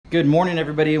Good morning,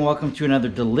 everybody, and welcome to another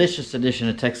delicious edition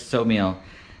of Texas Oatmeal.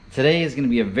 Today is going to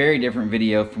be a very different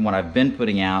video from what I've been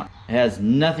putting out. It has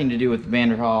nothing to do with the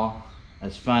Vanderhaul,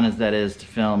 as fun as that is to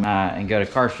film and go to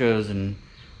car shows and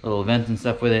little events and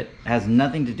stuff with it. It has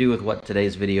nothing to do with what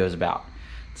today's video is about.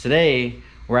 Today,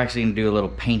 we're actually going to do a little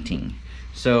painting.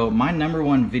 So my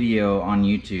 #1 video on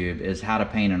YouTube is how to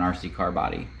paint an RC car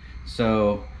body.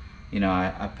 So, you know,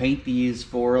 I paint these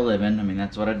for a living. I mean,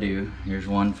 that's what I do. Here's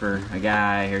one for a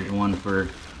guy. Here's one for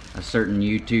a certain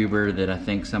YouTuber that I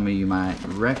think some of you might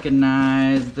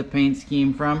recognize the paint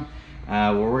scheme from.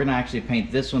 Well, we're gonna actually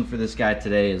paint this one for this guy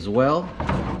today as well.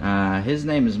 His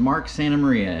name is Mark Santa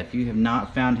Maria. If you have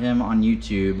not found him on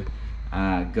YouTube,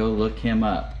 go look him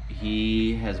up.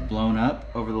 He has blown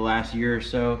up over the last year or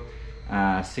so.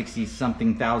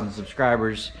 60-something thousand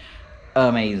subscribers.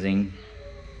 Amazing.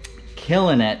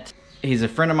 Killing it. He's a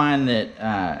friend of mine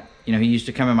that, you know, he used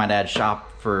to come in my dad's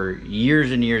shop for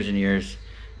years and years and years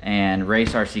and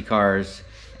race RC cars.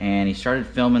 And he started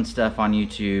filming stuff on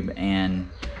YouTube, and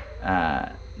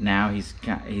now he's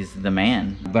the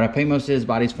man. But I paint most of his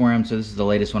bodies for him, so this is the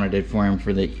latest one I did for him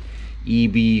for the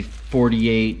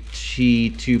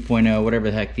EB48T 2.0,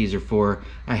 whatever the heck these are for.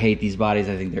 I hate these bodies.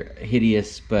 I think they're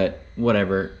hideous, but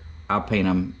whatever. I'll paint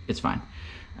them. It's fine.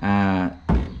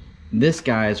 This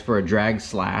guy is for a drag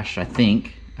slash, I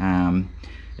think.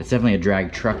 It's definitely a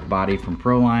drag truck body from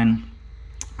Proline.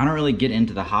 I don't really get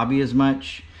into the hobby as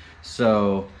much,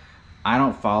 so I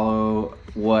don't follow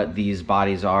what these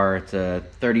bodies are. It's a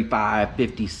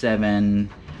 3557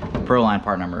 Proline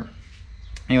part number.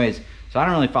 Anyways, so I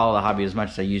don't really follow the hobby as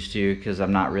much as I used to because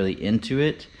I'm not really into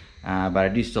it, but I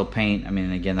do still paint. I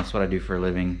mean, again, that's what I do for a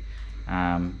living.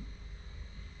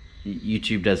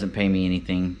 YouTube doesn't pay me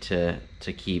anything to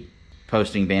keep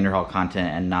posting Vanderhaul content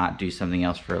and not do something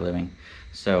else for a living.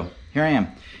 So here I am.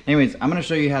 Anyways, I'm going to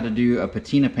show you how to do a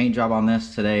patina paint job on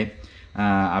this today.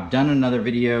 I've done another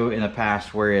video in the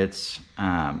past where it's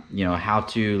you know, how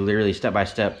to literally step by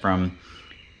step from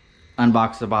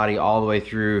unbox the body all the way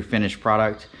through finished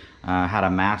product, how to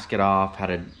mask it off, how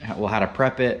to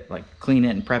prep it, like clean it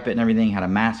and prep it and everything, how to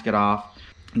mask it off,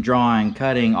 drawing,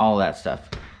 cutting, all that stuff.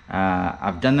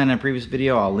 I've done that in a previous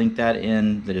video. I'll link that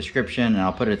in the description, and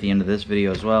I'll put it at the end of this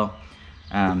video as well.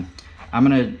 I'm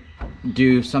gonna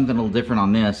do something a little different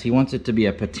on this. He wants it to be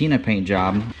a patina paint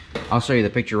job. I'll show you the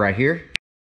picture right here.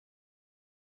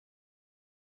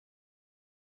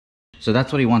 So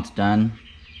that's what he wants done.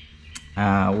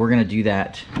 We're gonna do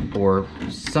that or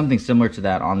something similar to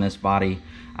that on this body.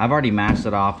 I've already masked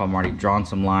it off. I'm already drawn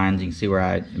some lines. You can see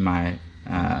where my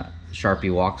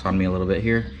Sharpie walks on me a little bit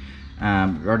here.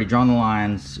 I've already drawn the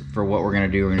lines for what we're gonna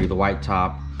do. We're gonna do the white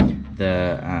top,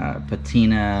 the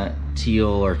patina teal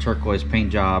or turquoise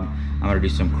paint job. I'm gonna do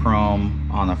some chrome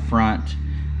on the front,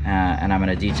 and I'm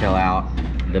gonna detail out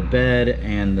the bed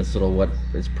and this little, what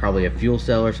is probably a fuel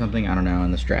cell or something, I don't know,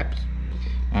 and the straps.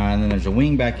 And then there's a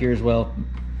wing back here as well.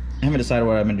 I haven't decided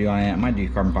what I'm gonna do on it. I might do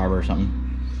carbon fiber or something.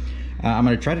 I'm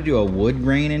gonna try to do a wood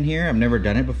grain in here. I've never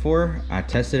done it before. I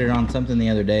tested it on something the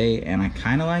other day and I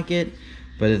kinda like it.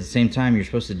 But at the same time, you're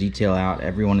supposed to detail out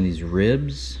every one of these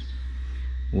ribs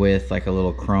with like a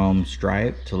little chrome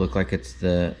stripe to look like it's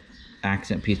the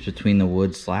accent piece between the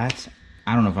wood slats.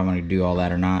 I don't know if I'm gonna do all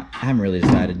that or not. I haven't really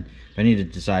decided, but I need to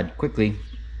decide quickly.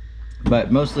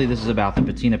 But mostly this is about the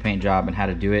patina paint job and how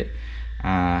to do it.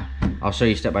 I'll show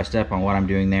you step by step on what I'm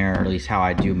doing there, or at least how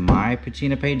I do my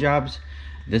patina paint jobs.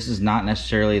 This is not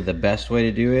necessarily the best way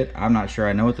to do it. I'm not sure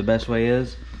I know what the best way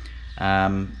is,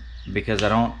 because I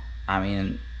don't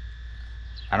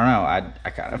know. I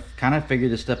kind of figure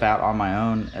this stuff out on my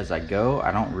own as I go.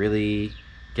 I don't really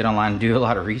get online and do a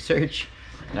lot of research.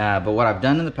 But what I've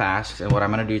done in the past and what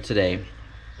I'm going to do today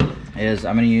is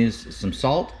I'm going to use some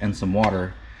salt and some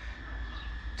water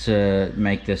to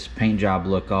make this paint job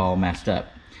look all messed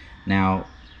up. Now,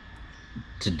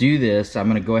 to do this, I'm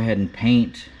going to go ahead and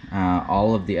paint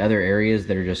all of the other areas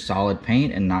that are just solid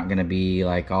paint and not going to be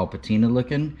like all patina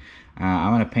looking.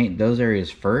 I'm gonna paint those areas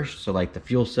first. So like the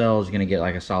fuel cell is gonna get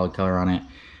like a solid color on it.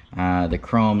 The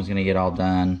chrome is gonna get all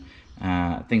done.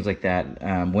 Things like that,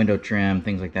 window trim,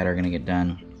 things like that are gonna get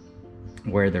done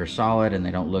where they're solid and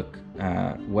they don't look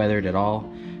weathered at all.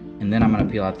 And then I'm gonna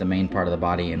peel out the main part of the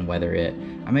body and weather it.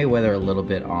 I may weather a little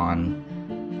bit on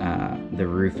the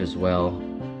roof as well.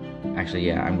 Actually,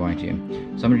 yeah, I'm going to.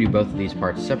 So I'm gonna do both of these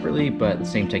parts separately, but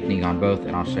same technique on both,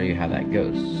 and I'll show you how that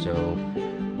goes. So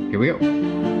here we go.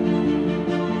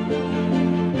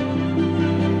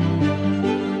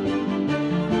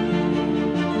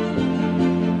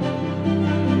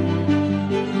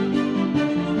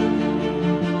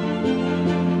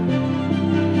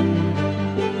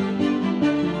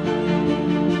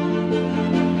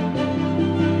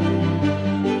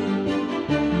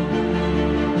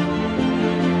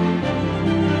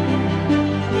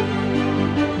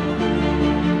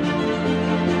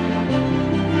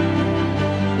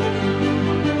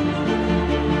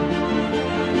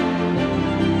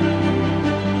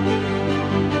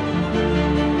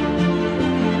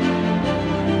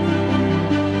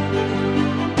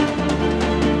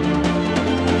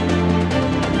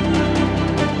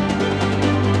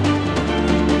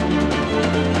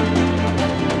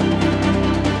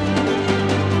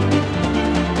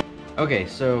 Okay,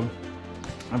 so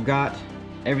I've got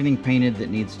everything painted that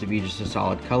needs to be just a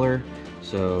solid color.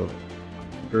 So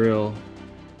grill,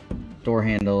 door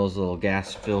handles, little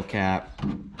gas fill cap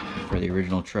for the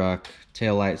original truck,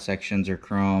 tail light sections are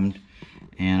chromed,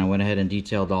 and I went ahead and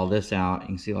detailed all this out. You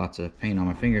can see lots of paint on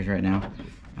my fingers right now.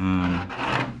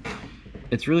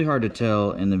 It's really hard to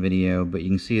tell in the video, but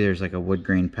you can see there's like a wood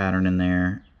grain pattern in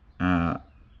there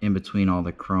in between all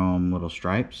the chrome little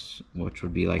stripes, which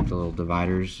would be like the little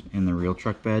dividers in the real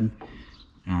truck bed.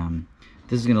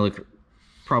 This is going to look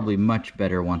probably much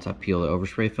better once I peel the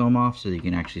overspray film off so that you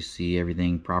can actually see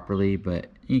everything properly, but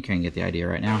you can get the idea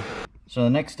right now. So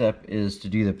the next step is to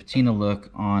do the patina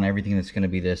look on everything that's going to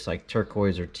be this like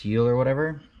turquoise or teal or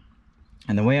whatever.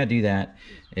 And the way I do that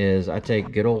is I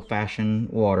take good old-fashioned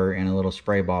water in a little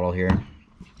spray bottle here,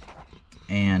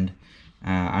 and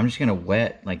I'm just gonna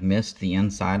wet, like mist the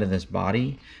inside of this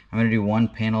body. I'm gonna do one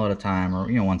panel at a time, or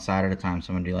one side at a time.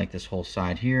 So I'm gonna do like this whole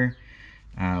side here,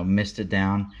 mist it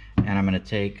down, and I'm gonna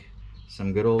take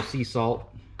some good old sea salt.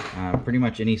 Pretty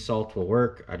much any salt will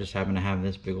work. I just happen to have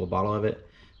this big old bottle of it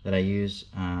that I use.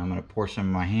 I'm gonna pour some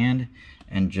in my hand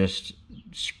and just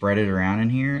spread it around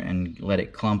in here and let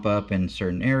it clump up in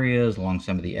certain areas along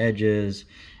some of the edges,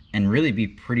 and really be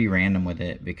pretty random with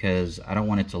it because I don't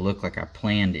want it to look like I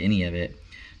planned any of it.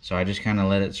 So I just kind of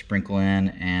let it sprinkle in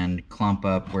and clump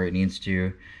up where it needs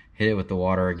to, hit it with the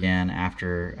water again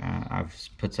after I've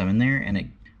put some in there, and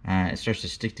it starts to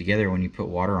stick together when you put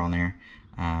water on there,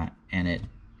 and it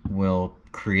will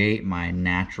create my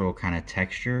natural kind of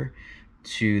texture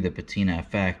to the patina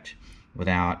effect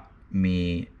without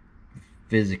me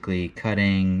physically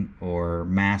cutting or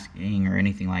masking or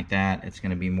anything like that. It's going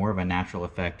to be more of a natural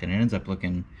effect, and it ends up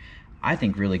looking, I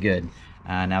think, really good.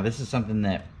 Now this is something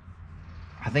that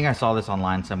I think I saw this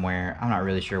online somewhere. I'm not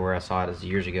really sure where I saw it. It was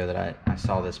years ago that I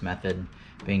saw this method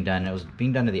being done. It was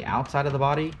being done to the outside of the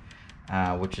body,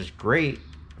 which is great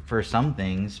for some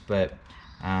things, but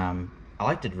I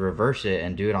like to reverse it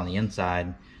and do it on the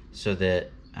inside so that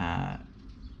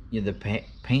the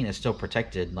paint is still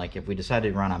protected. Like if we decide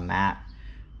to run a matte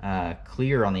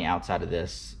clear on the outside of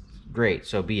this, great,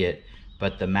 so be it,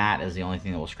 but the matte is the only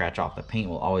thing that will scratch off. The paint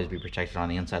will always be protected on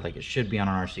the inside like it should be on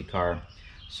an RC car.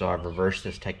 So I've reversed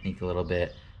this technique a little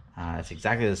bit. It's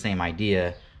exactly the same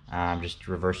idea. I'm just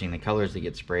reversing the colors that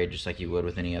get sprayed just like you would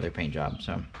with any other paint job.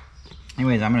 So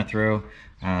anyways, I'm gonna throw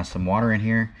some water in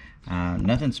here.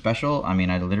 Nothing special. I mean,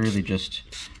 I literally just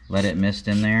let it mist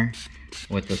in there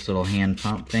with this little hand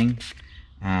pump thing.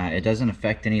 It doesn't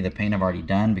affect any of the paint I've already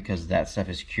done because that stuff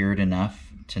is cured enough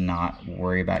to not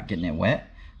worry about getting it wet.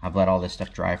 I've let all this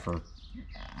stuff dry for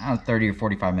 30 or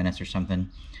 45 minutes or something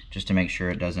just to make sure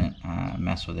it doesn't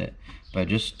mess with it. But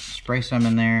just spray some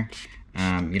in there.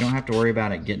 You don't have to worry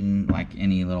about it getting like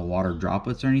any little water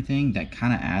droplets or anything. That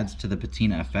kind of adds to the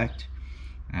patina effect.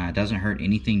 It doesn't hurt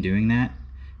anything doing that.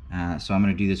 So I'm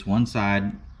going to do this one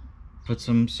side, put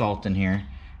some salt in here,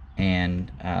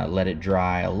 and let it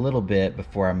dry a little bit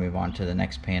before I move on to the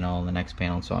next panel and the next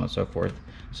panel and so on and so forth,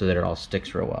 so that it all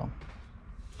sticks real well.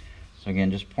 So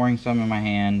again, just pouring some in my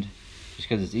hand just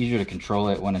because it's easier to control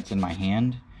it when it's in my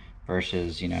hand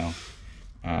versus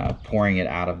pouring it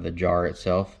out of the jar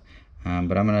itself.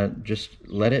 But I'm gonna just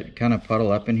let it kind of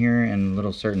puddle up in here in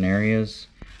little certain areas.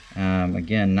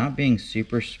 Again, not being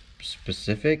super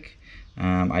specific.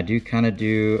 I do kind of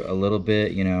do a little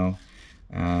bit,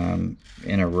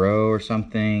 in a row or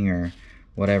something or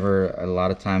whatever, a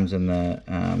lot of times in the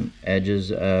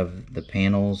edges of the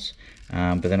panels,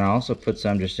 but then I also put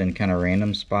some just in kind of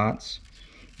random spots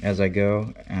as I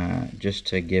go, just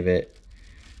to give it,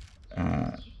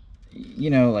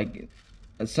 like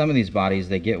some of these bodies,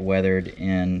 they get weathered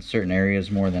in certain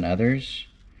areas more than others,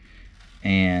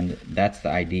 and that's the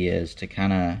idea, is to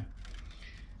kind of,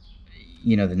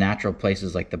 the natural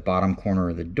places like the bottom corner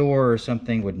of the door or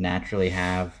something would naturally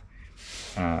have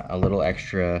a little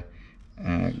extra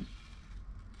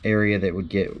area that would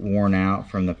get worn out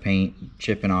from the paint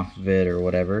chipping off of it or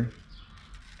whatever.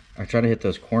 I try to hit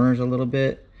those corners a little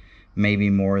bit, maybe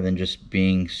more than just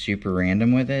being super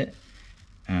random with it.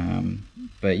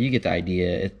 But you get the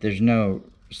idea. There's no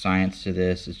science to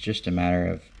this. It's just a matter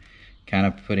of kind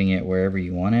of putting it wherever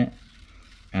you want it.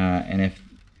 And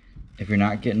if you're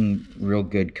not getting real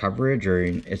good coverage or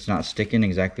it's not sticking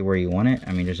exactly where you want it,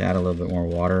 I mean, just add a little bit more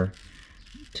water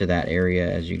to that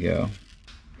area as you go.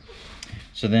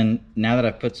 So then, now that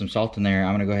I've put some salt in there,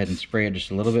 I'm gonna go ahead and spray it just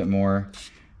a little bit more.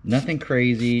 Nothing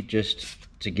crazy, just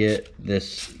to get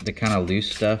the kind of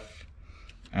loose stuff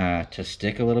to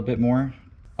stick a little bit more.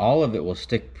 All of it will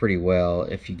stick pretty well.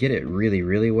 If you get it really,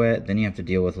 really wet, then you have to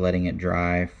deal with letting it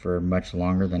dry for much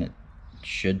longer than it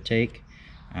should take.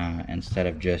 instead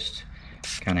of just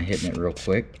kind of hitting it real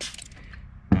quick.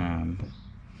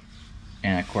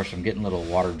 And of course I'm getting little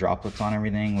water droplets on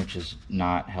everything, which is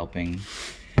not helping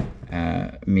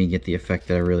me get the effect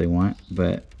that I really want,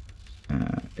 but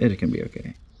it can be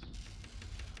okay.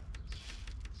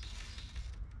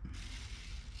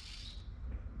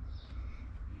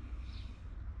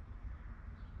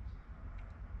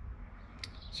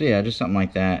 So yeah, just something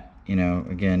like that. You know,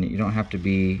 again, you don't have to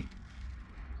be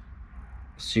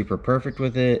super perfect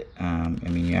with it. I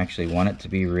mean, you actually want it to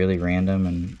be really random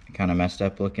and kind of messed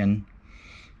up looking.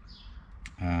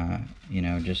 You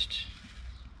know, just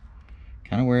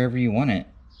kind of wherever you want it.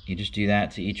 You just do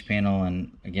that to each panel,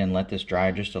 and again, let this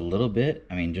dry just a little bit.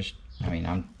 I mean,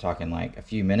 I'm talking like a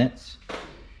few minutes,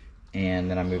 and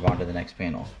then I move on to the next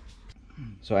panel.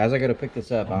 So as I go to pick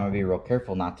this up, I'm gonna be real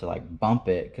careful not to like bump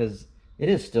it, because it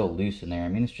is still loose in there. I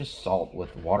mean, it's just salt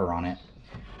with water on it.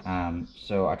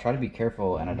 So I try to be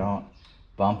careful and I don't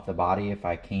bump the body if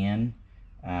I can,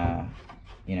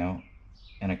 you know,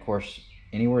 and of course,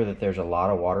 anywhere that there's a lot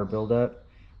of water buildup,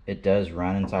 it does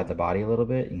run inside the body a little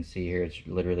bit. You can see here, it's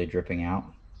literally dripping out.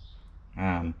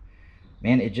 Man,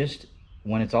 it just,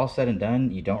 when it's all said and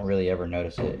done, you don't really ever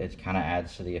notice it. It kind of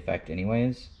adds to the effect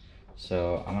anyways.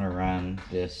 So I'm gonna run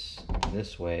this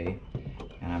way,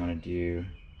 and I'm gonna do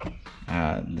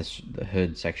the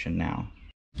hood section now.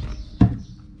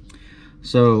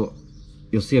 So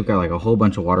you'll see I've got like a whole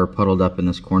bunch of water puddled up in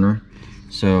this corner.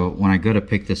 So when I go to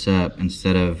pick this up,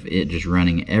 instead of it just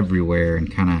running everywhere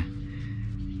and kind of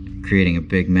creating a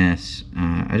big mess,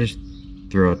 I just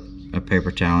throw a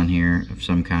paper towel in here of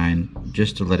some kind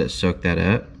just to let it soak that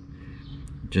up,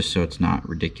 just so it's not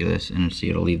ridiculous, and see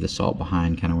it'll leave the salt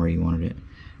behind kind of where you wanted it.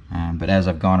 But as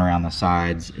I've gone around the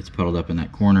sides, it's puddled up in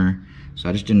that corner. So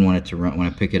I just didn't want it to run, when I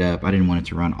pick it up, I didn't want it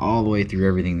to run all the way through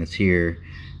everything that's here,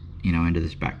 you know, into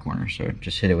this back corner. So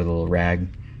just hit it with a little rag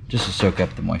just to soak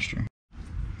up the moisture.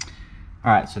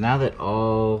 All right, so now that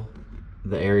all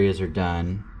the areas are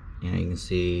done, you know, you can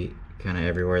see kind of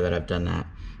everywhere that I've done that.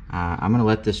 I'm gonna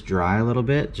let this dry a little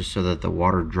bit just so that the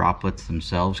water droplets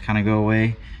themselves kind of go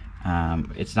away.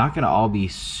 It's not gonna all be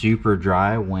super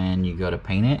dry when you go to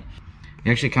paint it.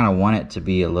 You actually kind of want it to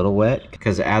be a little wet,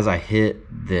 because as I hit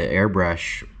the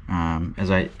airbrush,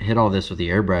 as I hit all this with the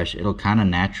airbrush, it'll kind of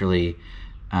naturally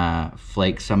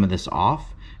flake some of this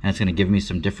off, and it's gonna give me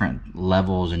some different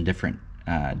levels and different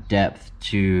depth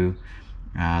to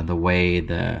the way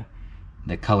the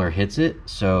color hits it.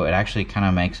 So it actually kind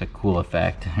of makes a cool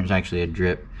effect. There's actually a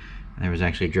drip. There was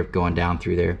actually a drip going down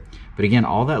through there. But again,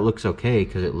 all that looks okay,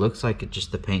 because it looks like it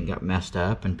just, the paint got messed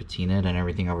up and patinaed and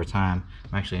everything over time.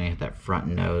 I'm actually gonna hit that front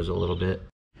nose a little bit.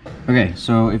 Okay,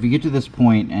 so if you get to this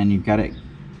point and you've got it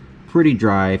pretty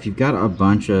dry, if you've got a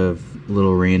bunch of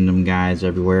little random guys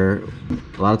everywhere,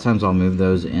 a lot of times I'll move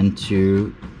those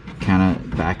into kind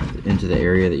of back into the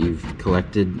area that you've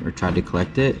collected or tried to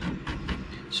collect it,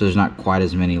 so there's not quite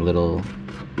as many little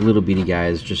bitty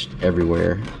guys just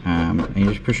everywhere. And you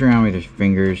just push around with your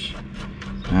fingers,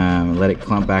 let it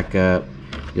clump back up.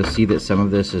 You'll see that some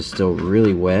of this is still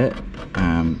really wet.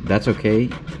 That's okay,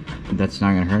 that's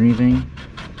not gonna hurt anything.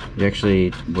 You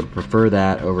actually would prefer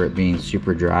that over it being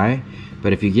super dry.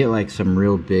 But if you get like some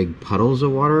real big puddles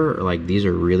of water, or like these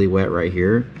are really wet right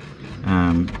here,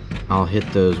 I'll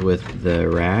hit those with the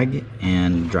rag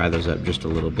and dry those up just a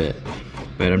little bit.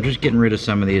 But I'm just getting rid of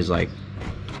some of these, like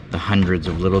the hundreds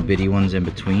of little bitty ones in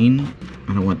between.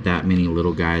 I don't want that many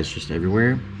little guys just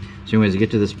everywhere. So anyways, you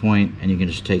get to this point and you can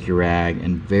just take your rag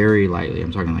and very lightly,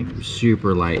 I'm talking like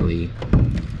super lightly,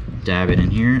 dab it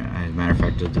in here. As a matter of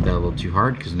fact, I did that a little too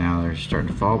hard because now they're starting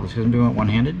to fall, because I'm doing it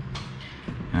one-handed.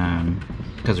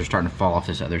 Because they're starting to fall off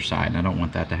this other side, and I don't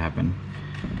want that to happen.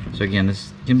 So again,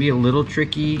 this can be a little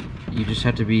tricky. You just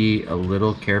have to be a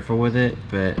little careful with it.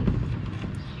 But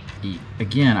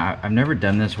again, I've never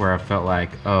done this where I felt like,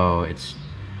 oh, it's,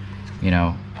 you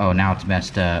know, oh, now it's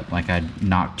messed up, like I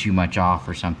knocked too much off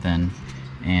or something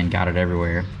and got it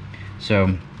everywhere.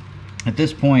 So at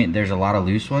this point, there's a lot of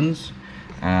loose ones.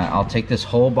 I'll take this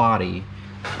whole body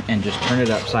and just turn it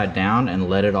upside down and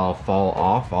let it all fall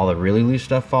off, all the really loose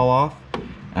stuff fall off.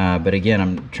 But again,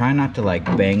 I'm trying not to like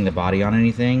bang the body on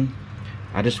anything.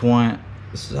 I just want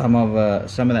some of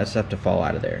that stuff to fall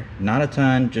out of there. Not a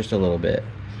ton, just a little bit,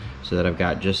 so that I've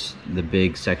got just the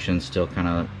big section still kind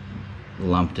of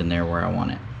lumped in there where I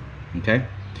want it. Okay,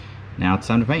 now it's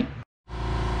time to paint.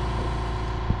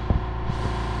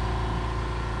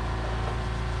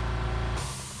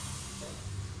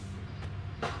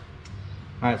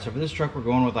 Alright, so for this truck we're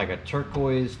going with like a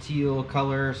turquoise teal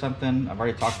color or something. I've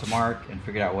already talked to Mark and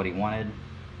figured out what he wanted.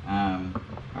 My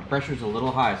pressure's a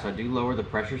little high, so I do lower the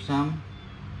pressure some.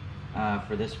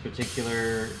 for this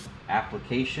particular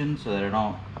application, so that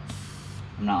I'm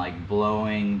not like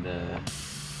blowing the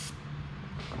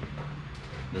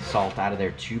salt out of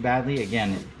there too badly.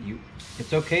 Again,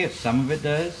 it's okay if some of it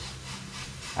does.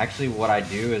 Actually, what I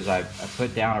do is I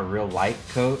put down a real light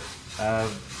coat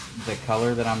of the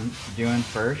color that I'm doing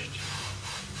first,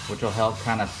 which will help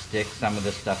kind of stick some of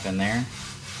this stuff in there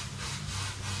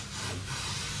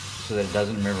so that it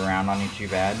doesn't move around on you too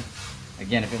bad.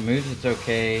 Again, if it moves, it's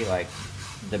okay. Like,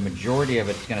 the majority of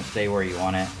it's going to stay where you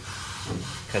want it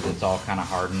because it's all kind of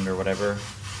hardened or whatever.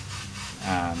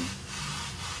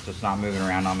 So it's not moving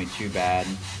around on me too bad.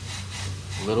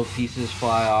 Little pieces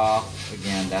fly off.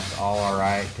 Again, that's all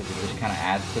alright because it just kind of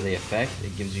adds to the effect.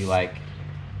 It gives you like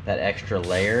that extra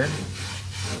layer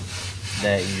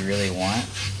that you really want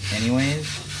anyways.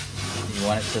 You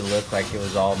want it to look like it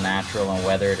was all natural and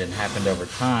weathered and happened over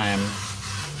time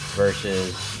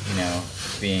versus, you know,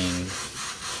 being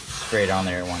sprayed on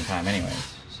there at one time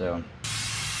anyways. So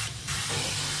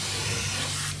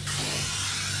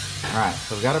alright,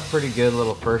 so we've got a pretty good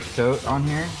little first coat on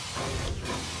here.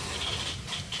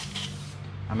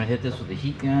 I'm gonna hit this with a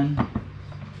heat gun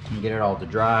and get it all to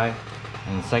dry.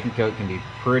 And the second coat can be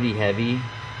pretty heavy.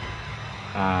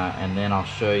 And then I'll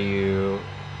show you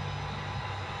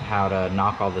how to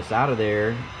knock all this out of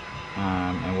there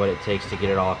and what it takes to get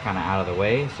it all kind of out of the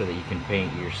way so that you can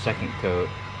paint your second coat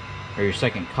or your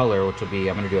second color, which will be,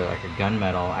 I'm gonna do like a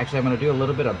gunmetal. Actually, I'm gonna do a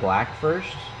little bit of black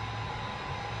first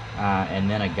and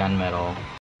then a gunmetal.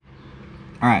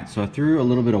 Alright, so I threw a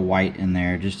little bit of white in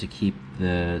there just to keep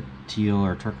the teal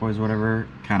or turquoise, whatever,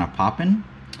 kind of popping.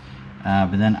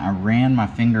 But then I ran my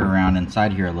finger around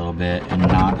inside here a little bit and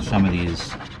knocked some of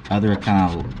these other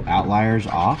kind of outliers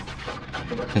off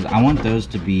because I want those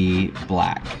to be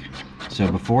black.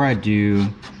 So before I do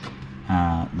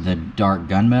the dark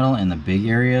gunmetal in the big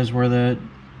areas where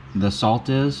the salt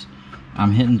is,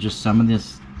 I'm hitting just some of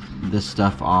this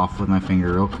stuff off with my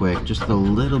finger real quick, just the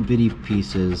little bitty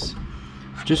pieces,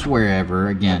 just wherever.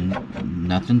 Again,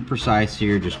 nothing precise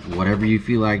here, just whatever you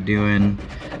feel like doing,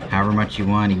 however much you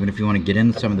want. Even if you want to get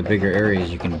in some of the bigger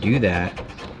areas, you can do that.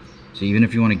 So even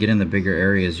if you want to get in the bigger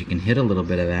areas, you can hit a little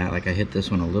bit of that. Like I hit this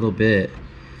one a little bit,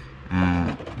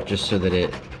 just so that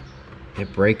it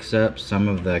breaks up some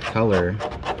of the color,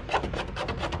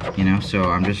 you know. So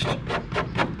I'm just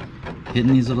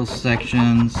hitting these little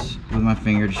sections with my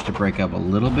finger just to break up a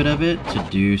little bit of it, to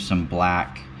do some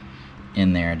black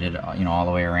in there. I did, you know, all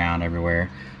the way around everywhere.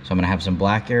 So I'm gonna have some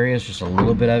black areas, just a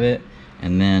little bit of it,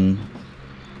 and then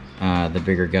the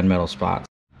bigger gunmetal spots.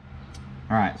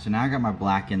 All right, so now I got my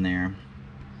black in there,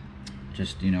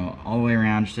 just, you know, all the way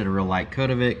around. Just did a real light coat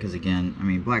of it because, again, I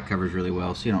mean, black covers really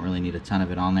well, so you don't really need a ton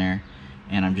of it on there.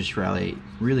 And I'm just really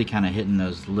kind of hitting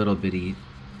those little bitty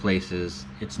places.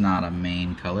 It's not a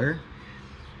main color.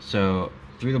 So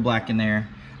threw the black in there.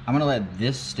 I'm gonna let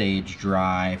this stage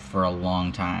dry for a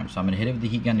long time. So I'm gonna hit it with the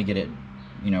heat gun to get it,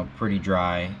 you know, pretty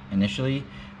dry initially,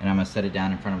 and I'm gonna set it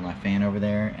down in front of my fan over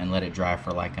there and let it dry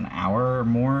for like an hour or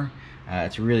more.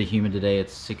 It's really humid today.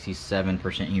 It's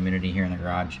 67% humidity here in the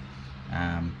garage.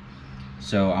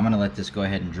 So I'm gonna let this go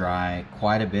ahead and dry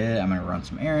quite a bit. I'm gonna run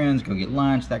some errands, go get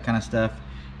lunch, that kind of stuff,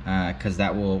 because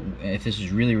that will, if this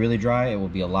is really dry, it will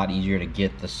be a lot easier to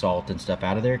get the salt and stuff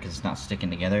out of there because it's not sticking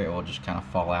together. It will just kind of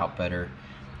fall out better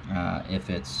if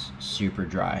it's super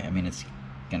dry. I mean, it's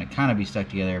gonna kind of be stuck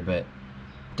together, but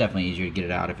definitely easier to get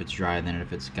it out if it's dry than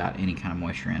if it's got any kind of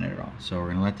moisture in it at all. So we're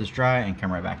gonna let this dry and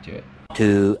come right back to it.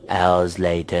 2 hours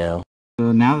later.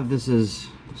 So now that this is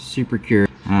super cured,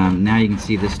 now you can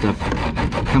see this stuff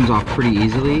comes off pretty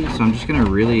easily. So I'm just gonna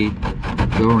really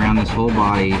go around this whole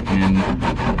body and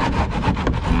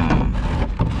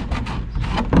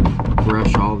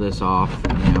brush all this off.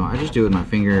 You know, I just do it with my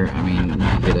finger. I mean, you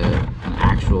can get an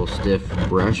actual stiff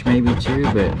brush maybe too,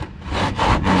 but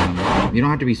you don't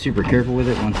have to be super careful with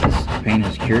it once this paint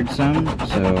has cured some.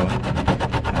 So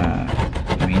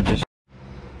I mean, just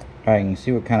all right, you can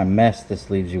see what kind of mess this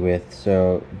leaves you with.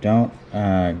 So don't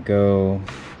go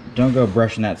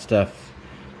brushing that stuff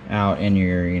out in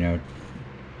your, you know,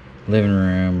 living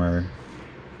room or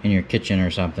in your kitchen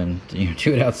or something. You know,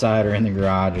 do it outside or in the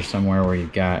garage or somewhere where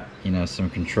you've got, you know, some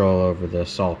control over the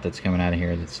salt that's coming out of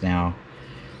here that's now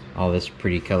all this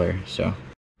pretty color. So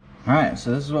all right,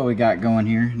 so this is what we got going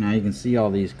here. Now you can see all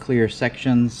these clear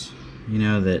sections, you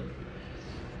know, that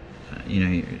you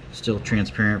know, still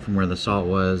transparent from where the salt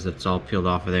was. It's all peeled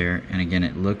off of there, and again,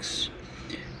 it looks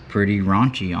pretty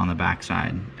raunchy on the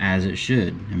backside, as it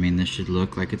should. I mean, this should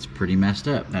look like it's pretty messed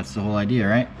up. That's the whole idea,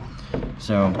 right?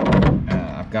 So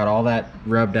I've got all that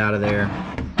rubbed out of there.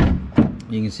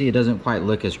 You can see it doesn't quite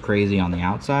look as crazy on the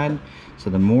outside. So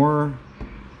the more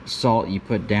salt you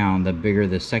put down, the bigger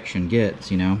the section gets,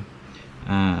 you know.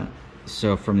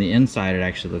 So from the inside, it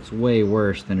actually looks way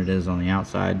worse than it is on the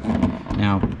outside.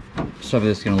 Now, some of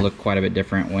this is going to look quite a bit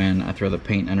different when I throw the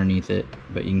paint underneath it,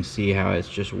 but you can see how it's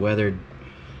just weathered.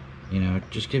 You know, it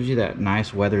just gives you that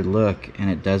nice weathered look, and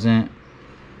it doesn't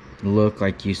look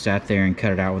like you sat there and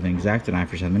cut it out with an X-Acto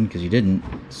knife or something, because you didn't.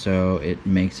 So it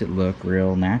makes it look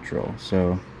real natural.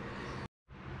 So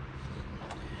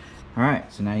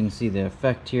alright, so now you can see the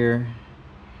effect here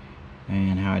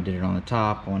and how I did it on the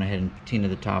top. I went ahead and patinaed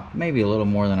the top maybe a little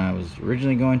more than I was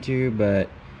originally going to, but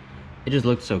it just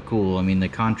looked so cool. I mean, the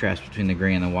contrast between the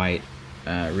gray and the white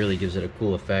really gives it a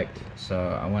cool effect.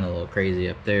 So I went a little crazy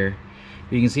up there.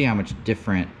 But you can see how much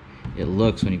different it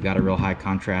looks when you've got a real high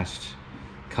contrast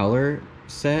color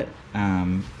set.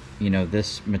 You know,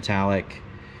 this metallic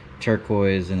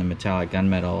turquoise and the metallic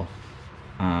gunmetal,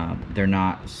 they're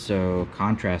not so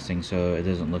contrasting, so it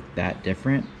doesn't look that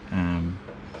different.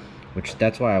 Which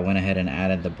that's why I went ahead and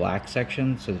added the black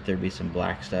section, so that there'd be some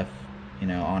black stuff, you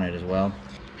know, on it as well.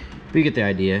 But you get the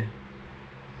idea.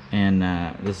 And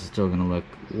this is still gonna look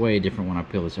way different when I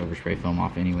peel this overspray film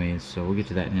off anyways, so we'll get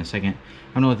to that in a second.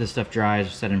 I'm gonna let this stuff dry,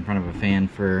 just set it in front of a fan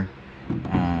for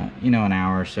you know, an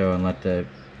hour or so, and let the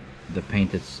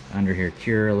paint that's under here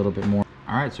cure a little bit more.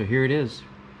 Alright, so here it is.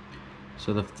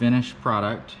 So the finished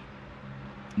product.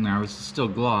 Now this is still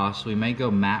gloss, so we may go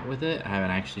matte with it. I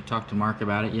haven't actually talked to Mark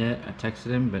about it yet. I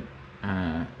texted him, but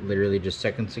literally just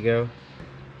seconds ago.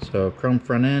 So chrome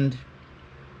front end.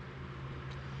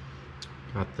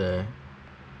 Got the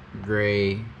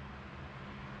gray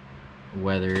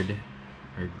weathered,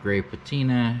 or gray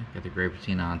patina. Got the gray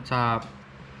patina on top.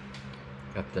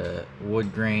 Got the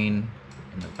wood grain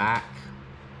in the back.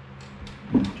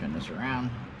 Turn this around.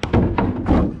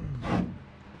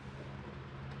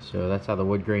 So that's how the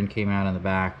wood grain came out in the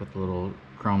back with the little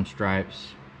chrome stripes.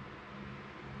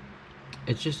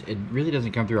 It's just, it really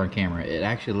doesn't come through on camera. It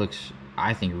actually looks,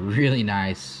 I think, really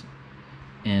nice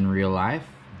in real life,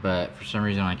 but for some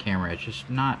reason on camera it's just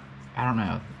not, I don't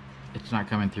know, it's not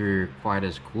coming through quite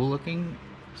as cool looking.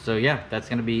 So yeah, that's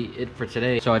gonna be it for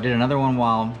today. So I did another one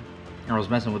while I was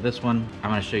messing with this one.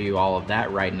 I'm gonna show you all of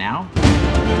that right now.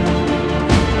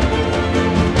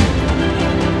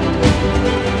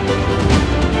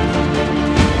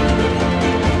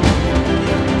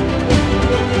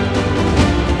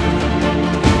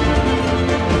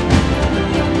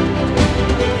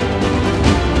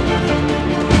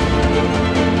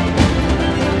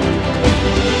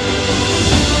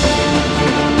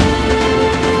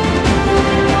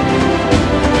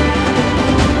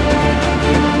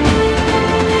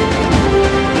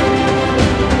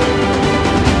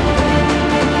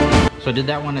 So I did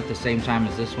that one at the same time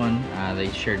as this one. They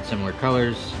shared similar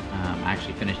colors. I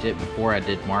actually finished it before I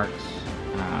did Mark's.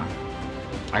 I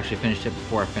actually finished it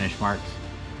before I finished Mark's,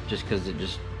 just because it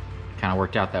just kind of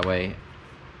worked out that way.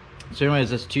 So anyways,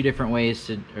 that's two different ways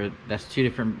to, or that's two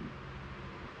different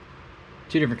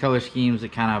color schemes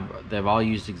that kind of, they've all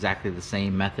used exactly the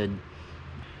same method.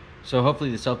 So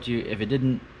hopefully this helped you. If it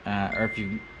didn't, or if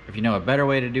you know a better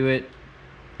way to do it,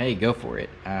 hey, go for it.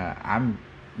 I'm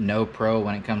no pro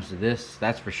when it comes to this,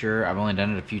 that's for sure. I've only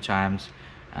done it a few times,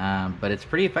 but it's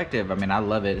pretty effective. I mean, I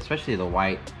love it, especially the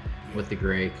white with the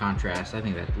gray contrast. I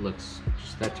think that looks,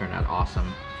 that turned out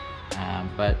awesome.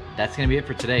 But that's gonna be it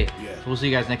for today. So we'll see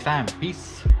you guys next time.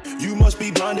 Peace. You must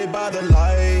be blinded by the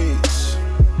lights.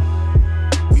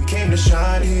 We came to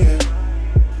shine here.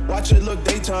 Watch it look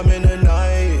daytime in the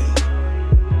night.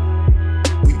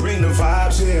 We bring the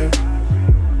vibes here.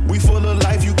 We full of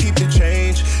life, you keep the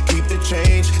change, keep the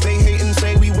change. They hate and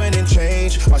say we went and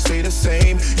changed. I stay the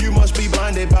same. You must be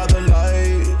blinded by the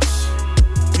lights.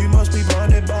 You must be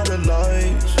blinded by the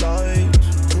lights,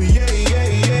 lights. Yeah, yeah,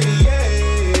 yeah, yeah.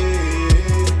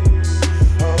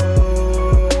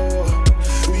 Oh,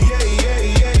 yeah, yeah,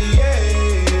 yeah, yeah.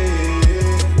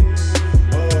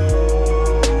 Oh.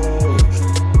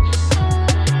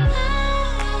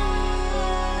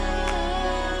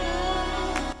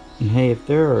 And hey, if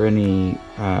there are any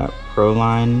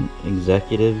Proline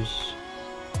executives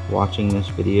watching this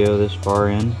video this far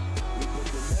in,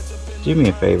 do me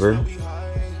a favor.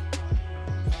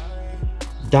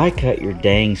 Die cut your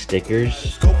dang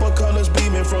stickers.